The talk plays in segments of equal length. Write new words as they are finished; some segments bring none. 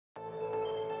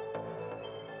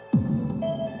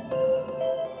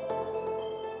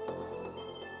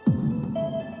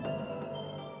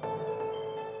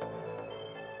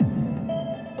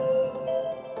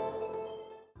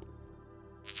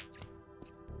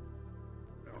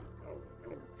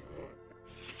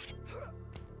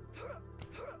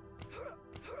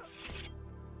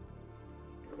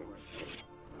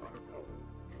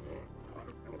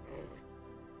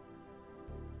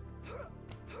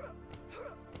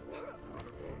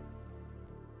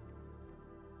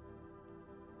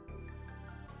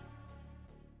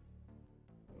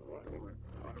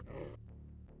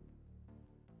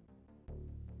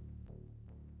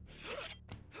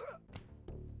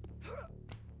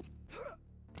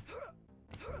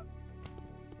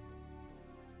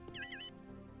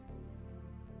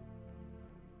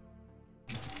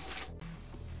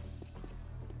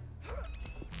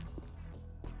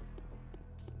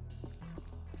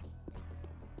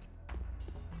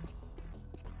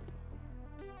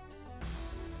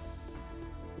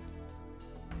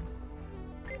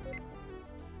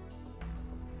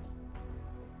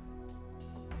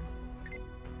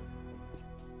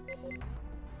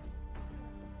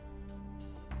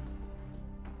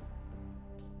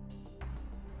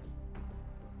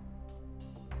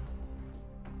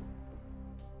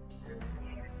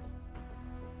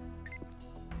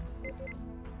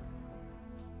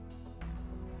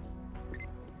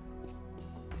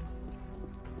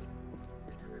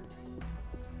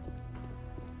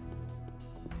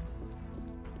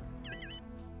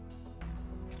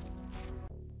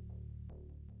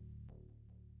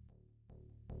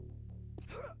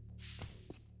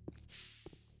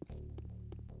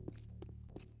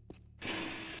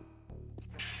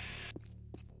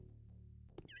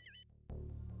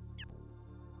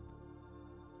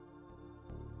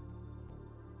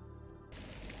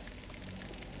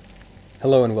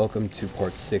Hello and welcome to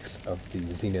part 6 of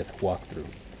the Zenith walkthrough.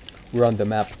 We're on the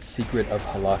map Secret of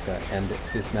Halaka, and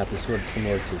this map is sort of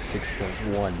similar to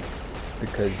 6.1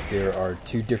 because there are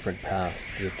two different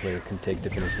paths the player can take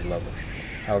difficulty level.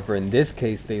 However, in this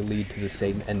case they lead to the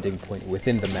same ending point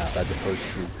within the map as opposed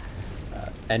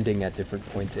to ending at different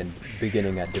points and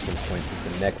beginning at different points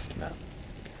of the next map.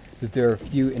 So there are a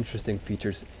few interesting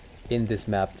features in this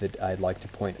map that I'd like to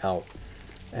point out.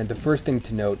 And the first thing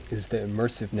to note is the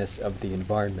immersiveness of the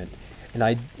environment, and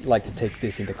I'd like to take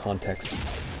this in the context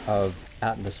of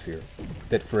atmosphere.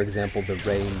 That, for example, the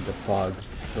rain, the fog,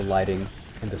 the lighting,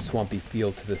 and the swampy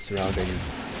feel to the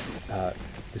surroundings,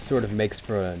 this sort of makes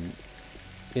for an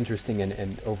interesting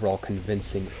and overall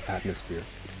convincing atmosphere.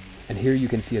 And here you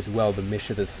can see as well the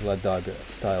Misha the Sled Dog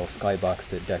style skybox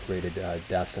that decorated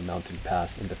Dasa Mountain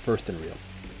Pass in the first Unreal.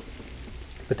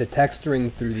 But the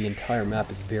texturing through the entire map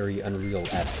is very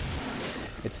Unreal-esque.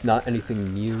 It's not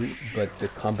anything new, but the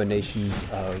combinations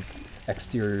of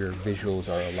exterior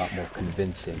visuals are a lot more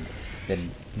convincing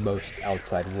than most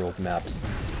outside world maps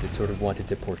that sort of wanted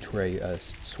to portray a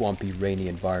swampy, rainy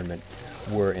environment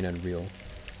were in Unreal.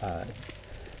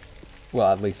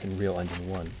 Well, at least in Unreal Engine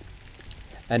 1.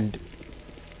 And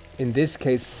in this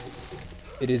case,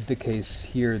 it is the case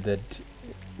here that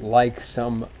like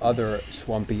some other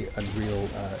swampy Unreal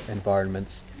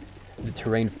environments, the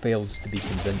terrain fails to be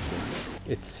convincing.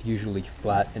 It's usually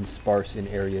flat and sparse in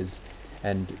areas,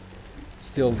 and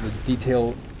still the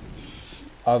detail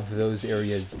of those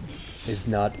areas is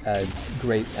not as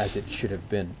great as it should have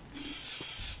been.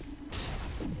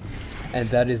 And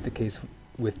that is the case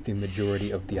with the majority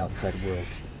of the outside world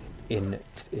in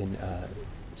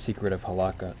Secret of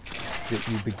Halaka. That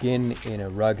you begin in a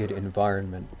rugged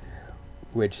environment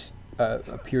which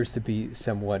appears to be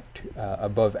somewhat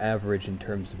above average in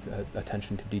terms of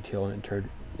attention to detail and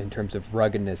in terms of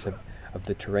ruggedness of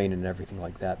the terrain and everything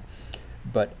like that.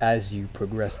 But as you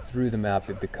progress through the map,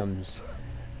 it becomes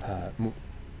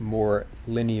more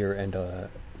linear and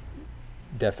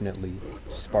definitely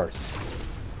sparse.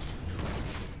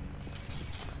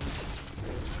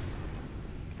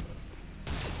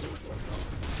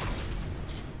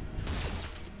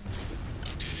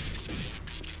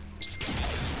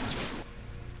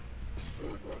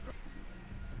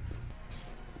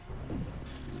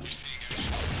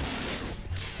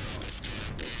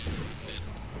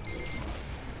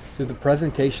 So the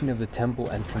presentation of the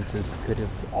temple entrances could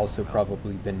have also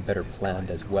probably been better planned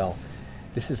as well.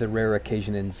 This is a rare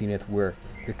occasion in Zenith where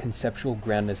the conceptual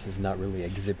grandness is not really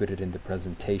exhibited in the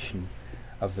presentation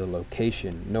of the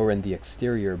location, nor in the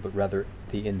exterior, but rather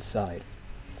the inside.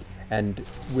 And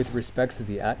with respect to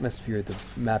the atmosphere, the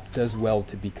map does well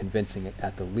to be convincing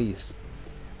at the least,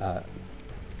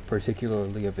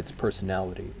 particularly of its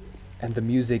personality. And the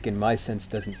music, in my sense,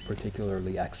 doesn't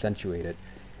particularly accentuate it.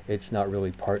 It's not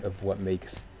really part of what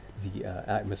makes the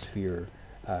atmosphere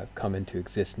come into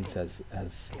existence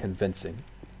as convincing.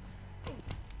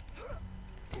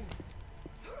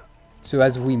 So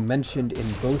as we mentioned,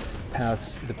 in both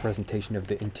paths, the presentation of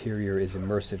the interior is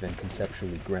immersive and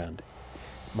conceptually grand.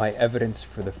 My evidence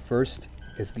for the first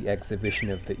is the exhibition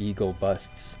of the eagle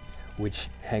busts, which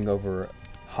hang over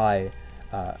high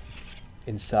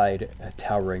inside a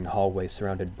towering hallway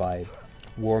surrounded by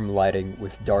warm lighting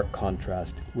with dark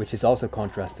contrast, which is also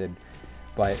contrasted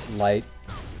by light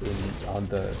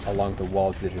along the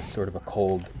walls that is sort of a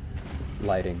cold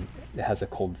lighting. It has a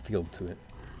cold feel to it.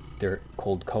 They're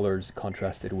cold colors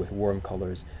contrasted with warm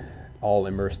colors, all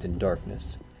immersed in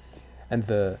darkness. And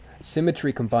the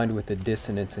symmetry combined with the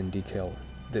dissonance in detail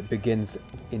that begins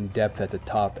in depth at the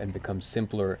top and becomes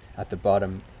simpler at the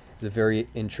bottom is a very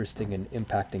interesting and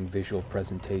impacting visual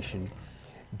presentation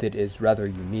that is rather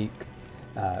unique.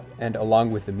 And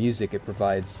along with the music, it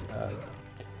provides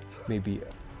maybe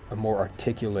a more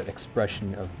articulate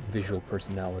expression of visual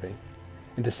personality.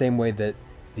 In the same way that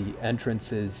the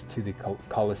entrances to the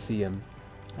Colosseum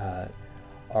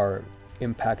are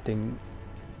impacting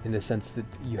in the sense that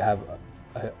you have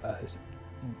a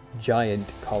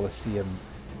giant Colosseum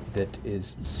that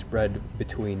is spread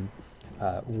between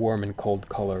warm and cold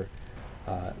color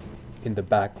in the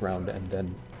background, and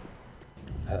then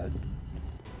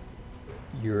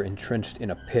you're entrenched in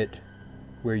a pit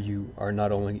where you are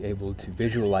not only able to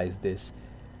visualize this,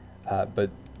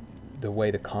 but the way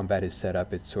the combat is set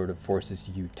up, it sort of forces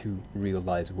you to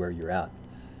realize where you're at.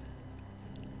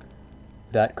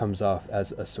 That comes off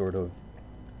as a sort of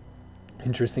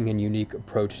interesting and unique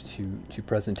approach to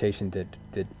presentation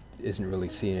that isn't really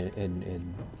seen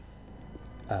in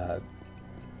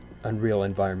Unreal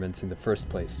environments in the first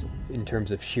place, in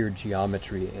terms of sheer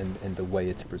geometry and the way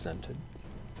it's presented.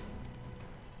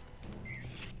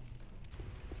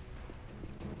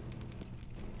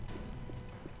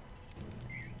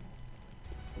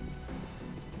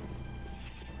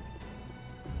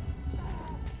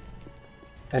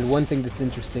 And one thing that's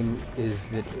interesting is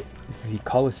that the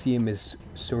Colosseum is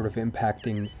sort of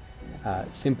impacting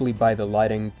simply by the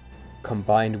lighting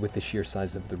combined with the sheer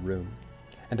size of the room.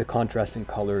 And the contrasting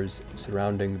colors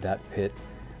surrounding that pit,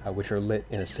 which are lit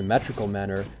in a symmetrical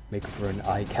manner, make for an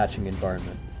eye-catching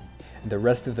environment. And the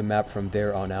rest of the map from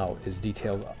there on out is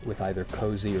detailed with either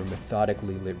cozy or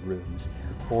methodically lit rooms,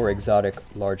 or exotic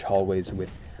large hallways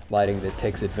with lighting that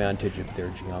takes advantage of their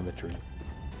geometry.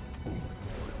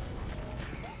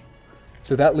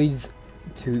 So that leads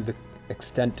to the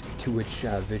extent to which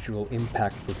visual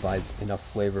impact provides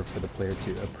enough flavor for the player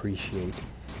to appreciate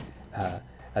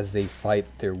as they fight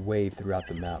their way throughout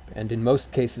the map. And in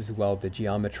most cases, while the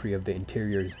geometry of the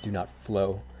interiors do not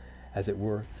flow, as it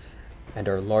were, and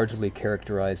are largely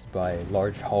characterized by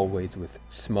large hallways with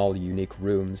small, unique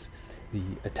rooms, the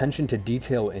attention to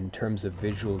detail in terms of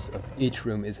visuals of each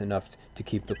room is enough to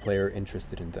keep the player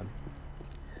interested in them.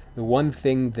 The one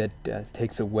thing that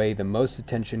takes away the most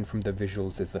attention from the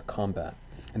visuals is the combat.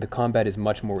 And the combat is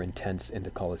much more intense in the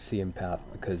Colosseum path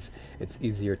because it's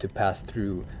easier to pass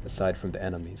through aside from the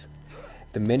enemies.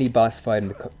 The mini-boss fight in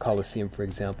the Colosseum, for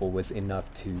example, was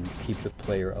enough to keep the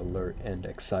player alert and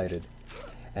excited.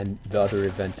 And the other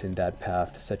events in that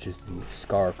path, such as the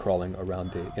Scar crawling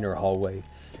around the inner hallway,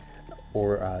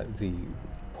 or the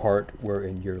part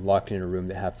wherein you're locked in a room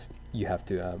that you have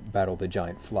to battle the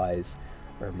giant flies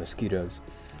or mosquitoes,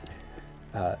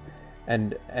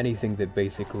 and anything that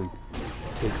basically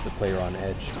takes the player on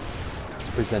edge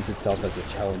presents itself as a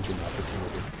challenging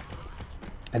opportunity.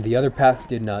 And the other path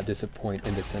did not disappoint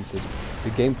in the sense that the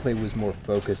gameplay was more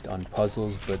focused on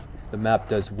puzzles, but the map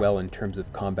does well in terms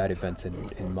of combat events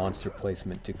and monster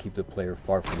placement to keep the player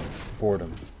far from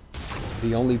boredom.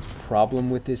 The only problem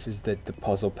with this is that the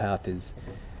puzzle path is,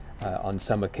 on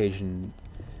some occasion,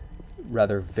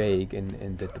 rather vague,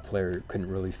 and that the player couldn't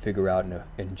really figure out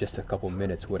in just a couple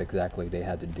minutes what exactly they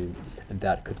had to do, and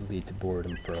that could lead to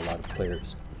boredom for a lot of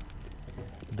players.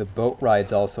 The boat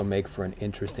rides also make for an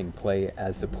interesting play,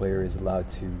 as the player is allowed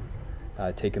to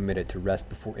take a minute to rest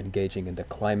before engaging in the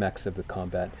climax of the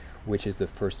combat, which is the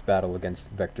first battle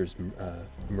against Vector's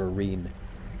marine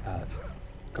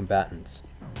combatants.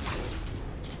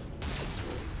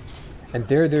 And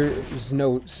there's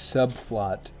no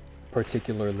subplot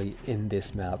particularly in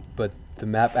this map, but the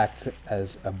map acts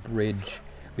as a bridge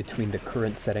between the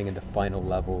current setting and the final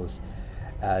levels,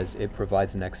 as it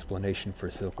provides an explanation for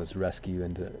Silka's rescue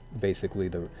and basically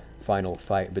the final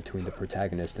fight between the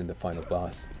protagonist and the final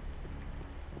boss.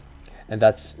 And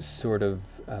that's sort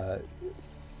of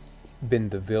been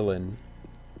the villain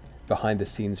behind the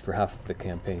scenes for half of the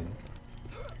campaign.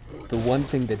 The one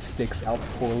thing that sticks out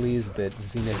poorly is that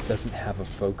Zenith doesn't have a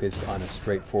focus on a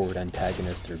straightforward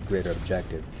antagonist or greater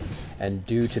objective, and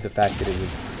due to the fact that it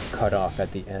was cut off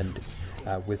at the end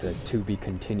with a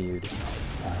to-be-continued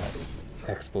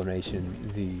explanation,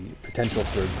 the potential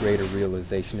for a greater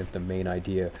realization of the main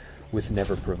idea was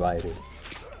never provided.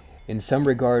 In some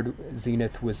regard,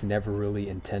 Zenith was never really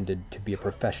intended to be a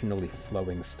professionally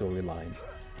flowing storyline.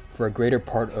 For a greater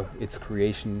part of its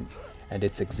creation and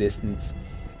its existence,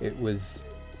 it was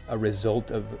a result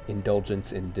of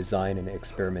indulgence in design and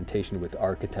experimentation with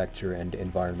architecture and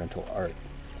environmental art.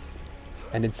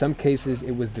 And in some cases,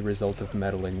 it was the result of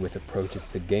meddling with approaches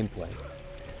to gameplay.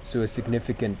 So a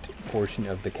significant portion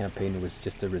of the campaign was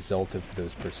just a result of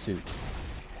those pursuits.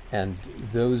 And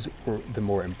those were the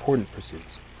more important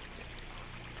pursuits.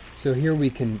 So here we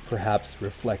can perhaps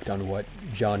reflect on what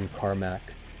John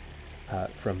Carmack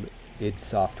from id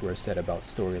Software said about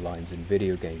storylines in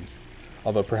video games,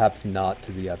 although perhaps not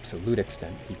to the absolute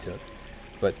extent he took,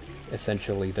 but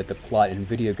essentially that the plot in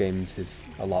video games is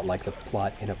a lot like the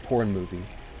plot in a porn movie.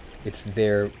 It's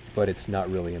there, but it's not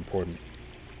really important.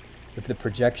 If the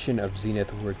projection of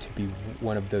Zenith were to be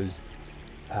one of those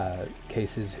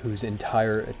cases whose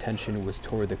entire attention was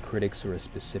toward the critics or a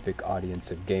specific audience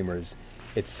of gamers,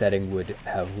 its setting would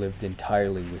have lived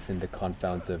entirely within the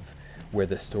confounds of where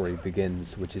the story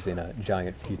begins, which is in a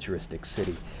giant futuristic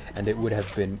city, and it would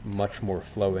have been much more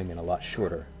flowing and a lot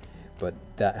shorter. But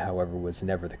that, however, was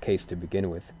never the case to begin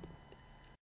with.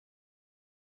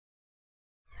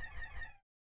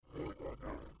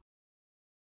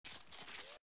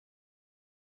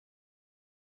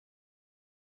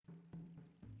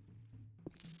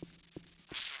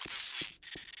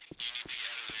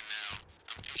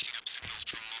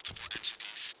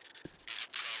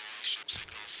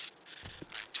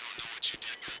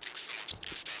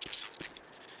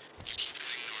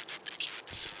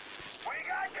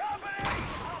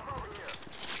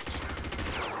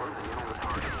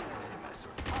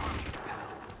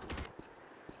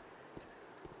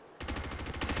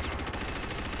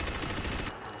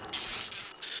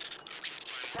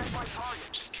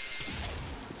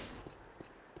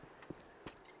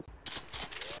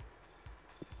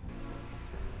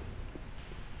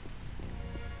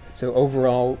 So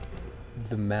overall,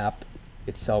 the map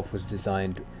itself was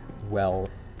designed well,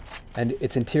 and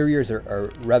its interiors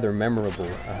are rather memorable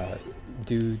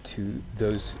due to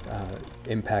those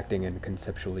impacting and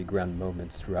conceptually ground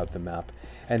moments throughout the map,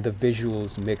 and the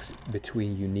visuals mix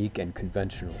between unique and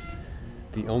conventional.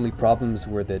 The only problems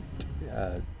were that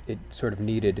it sort of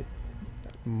needed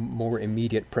more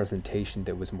immediate presentation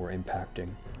that was more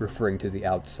impacting, referring to the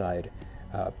outside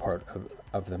part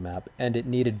of the map, and it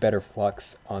needed better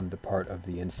flux on the part of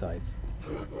the insides.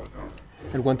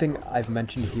 And one thing I've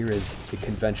mentioned here is the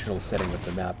conventional setting of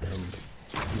the map, and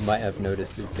you might have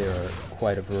noticed that there are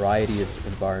quite a variety of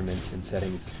environments and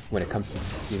settings when it comes to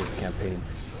the Zenith campaign.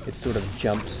 It sort of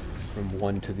jumps from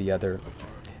one to the other,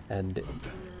 and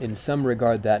in some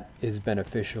regard that is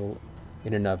beneficial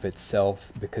in and of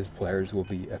itself because players will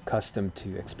be accustomed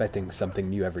to expecting something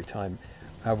new every time.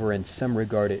 However, in some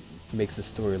regard it makes the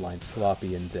storyline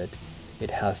sloppy in that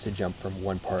it has to jump from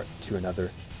one part to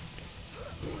another,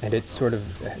 and it sort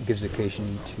of gives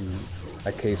occasion to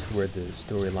a case where the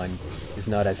storyline is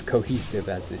not as cohesive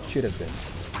as it should have been.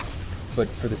 But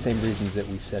for the same reasons that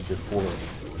we said before,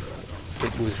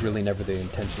 it was really never the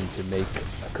intention to make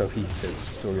a cohesive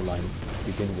storyline to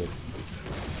begin with.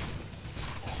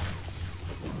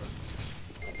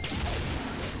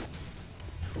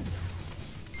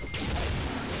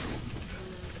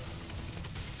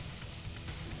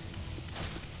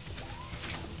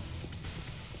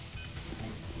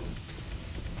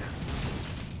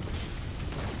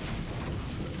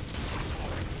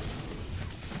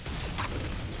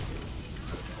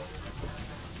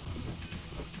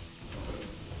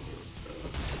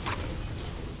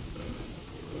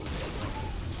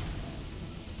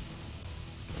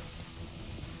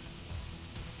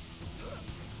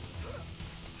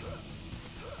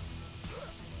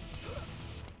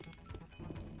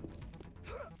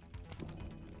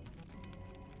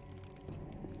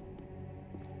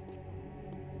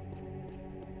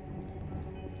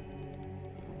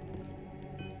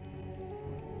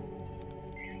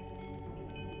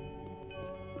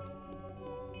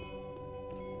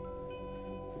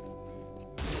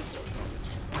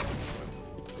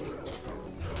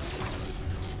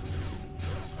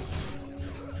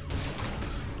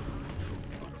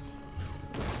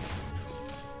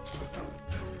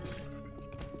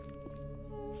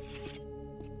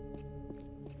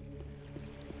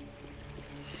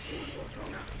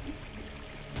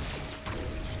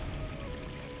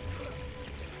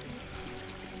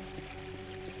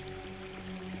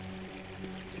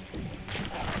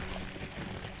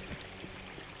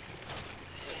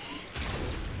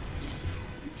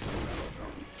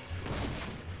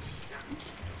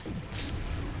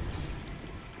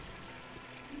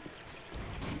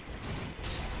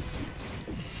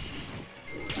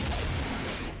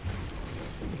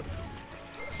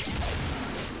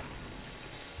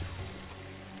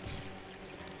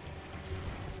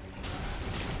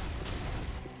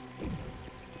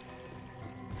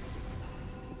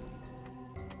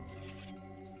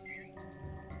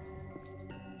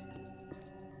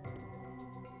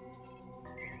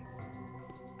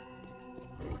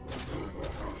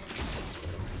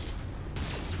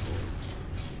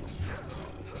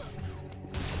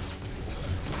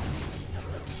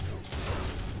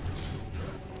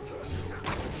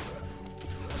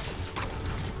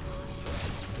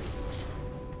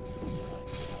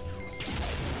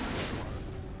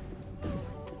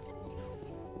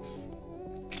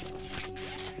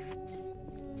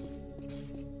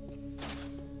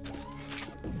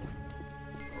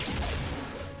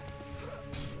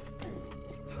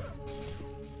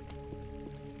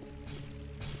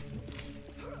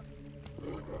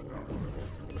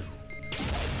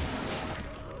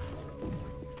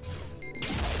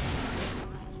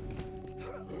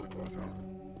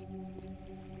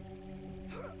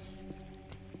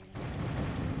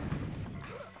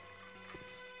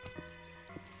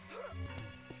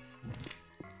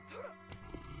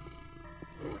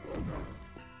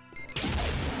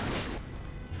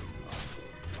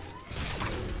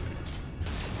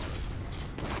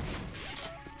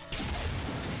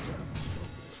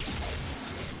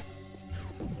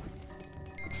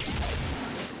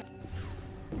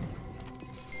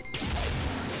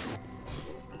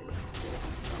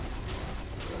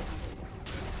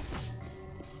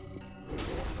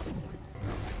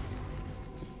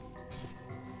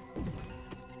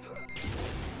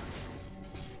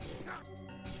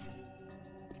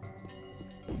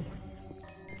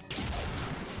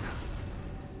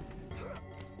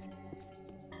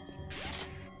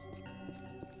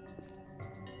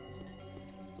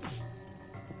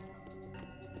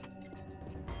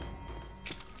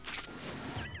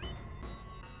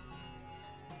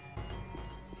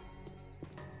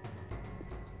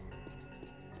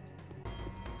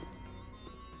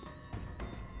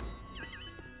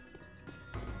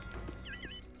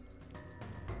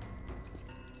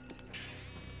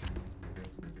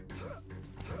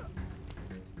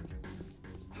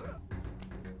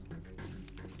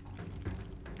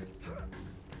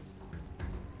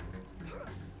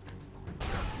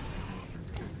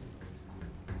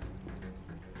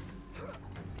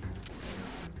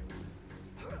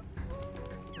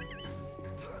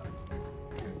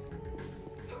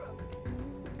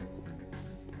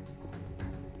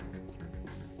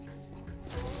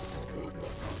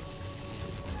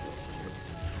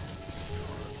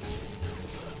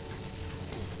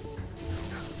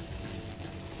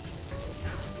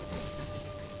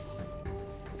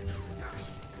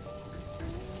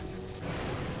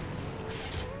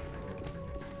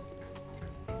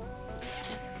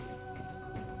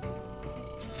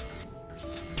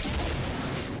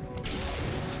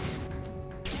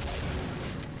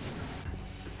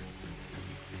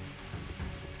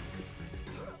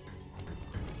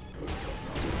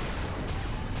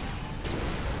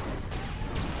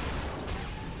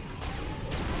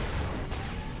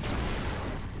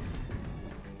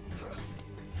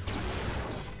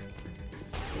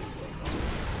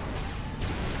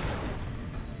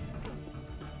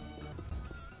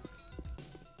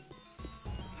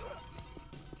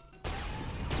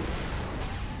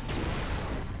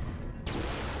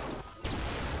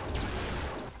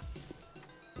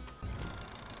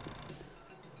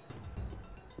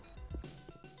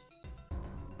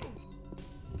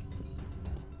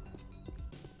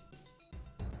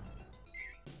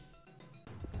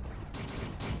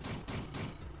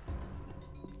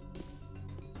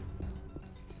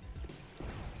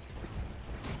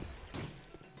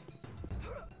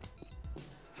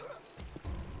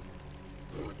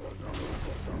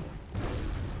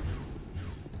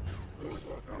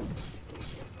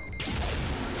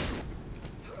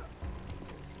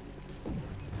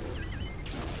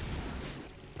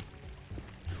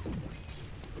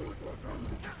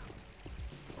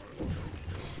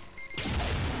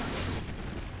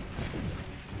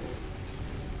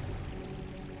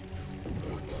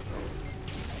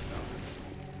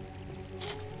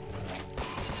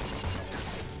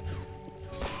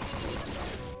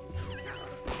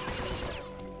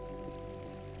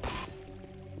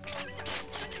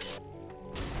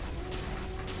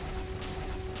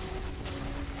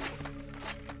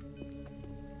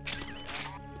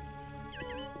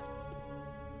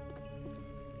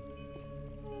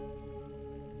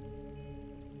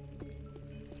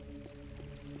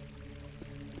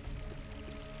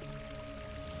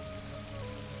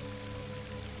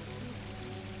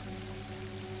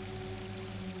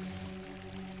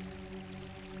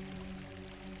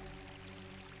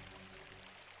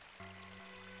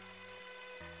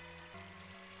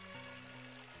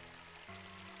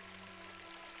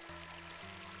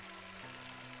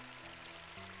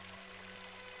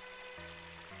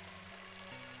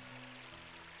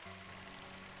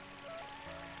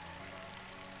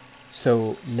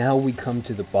 So now we come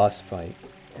to the boss fight,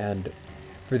 and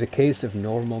for the case of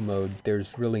normal mode,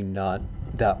 there's really not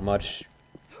that much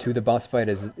to the boss fight,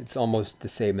 as it's almost the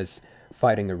same as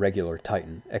fighting a regular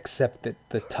Titan, except that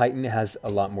the Titan has a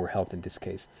lot more health in this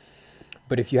case.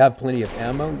 But if you have plenty of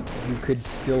ammo, you could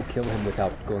still kill him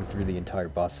without going through the entire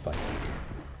boss fight.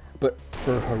 But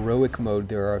for heroic mode,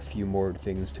 there are a few more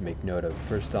things to make note of.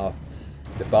 First off,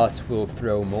 the boss will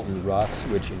throw molten rocks,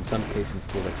 which in some cases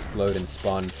will explode and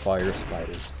spawn fire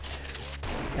spiders.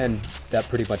 And that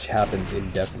pretty much happens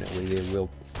indefinitely. They will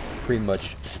pretty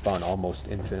much spawn almost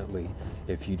infinitely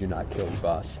if you do not kill the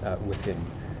boss within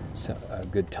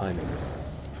good timing.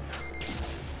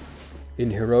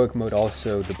 In heroic mode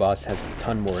also, the boss has a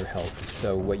ton more health,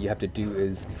 so what you have to do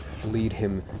is lead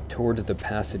him towards the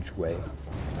passageway,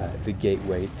 the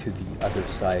gateway to the other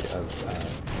side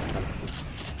of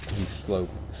the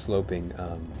sloping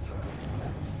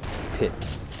pit.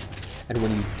 And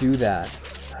when you do that,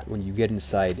 when you get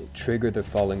inside, trigger the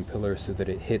falling pillar so that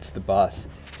it hits the boss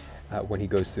when he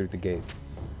goes through the gate.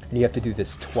 And you have to do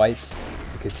this twice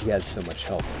because he has so much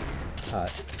health.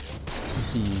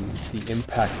 The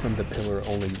impact from the pillar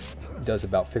only does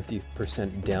about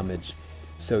 50% damage,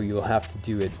 so you'll have to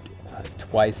do it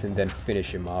twice and then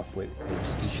finish him off with,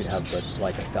 you should have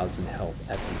like 1,000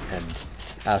 health at the end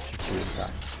after 2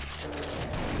 impacts.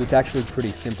 So it's actually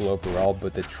pretty simple overall,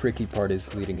 but the tricky part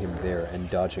is leading him there and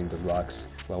dodging the rocks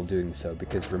while doing so,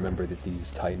 because remember that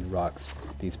these Titan rocks,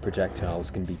 these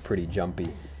projectiles, can be pretty jumpy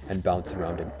and bounce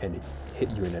around and hit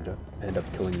you and end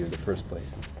up killing you in the first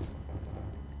place.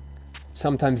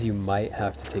 Sometimes you might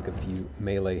have to take a few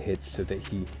melee hits so that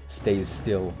he stays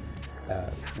still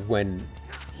when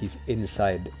he's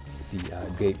inside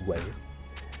the gateway,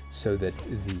 so that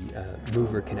the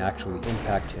mover can actually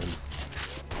impact him,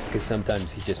 because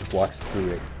sometimes he just walks through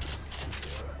it.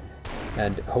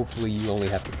 And hopefully you only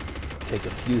have to take a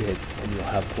few hits and you'll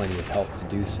have plenty of health to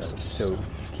do so. So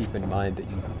keep in mind that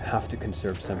you have to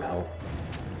conserve some health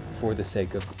for the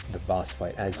sake of the boss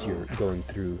fight as you're going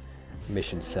through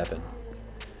Mission 7.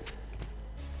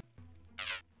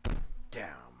 Damn.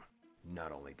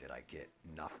 Not only did I get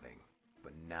nothing,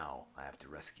 but now I have to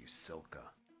rescue Silka.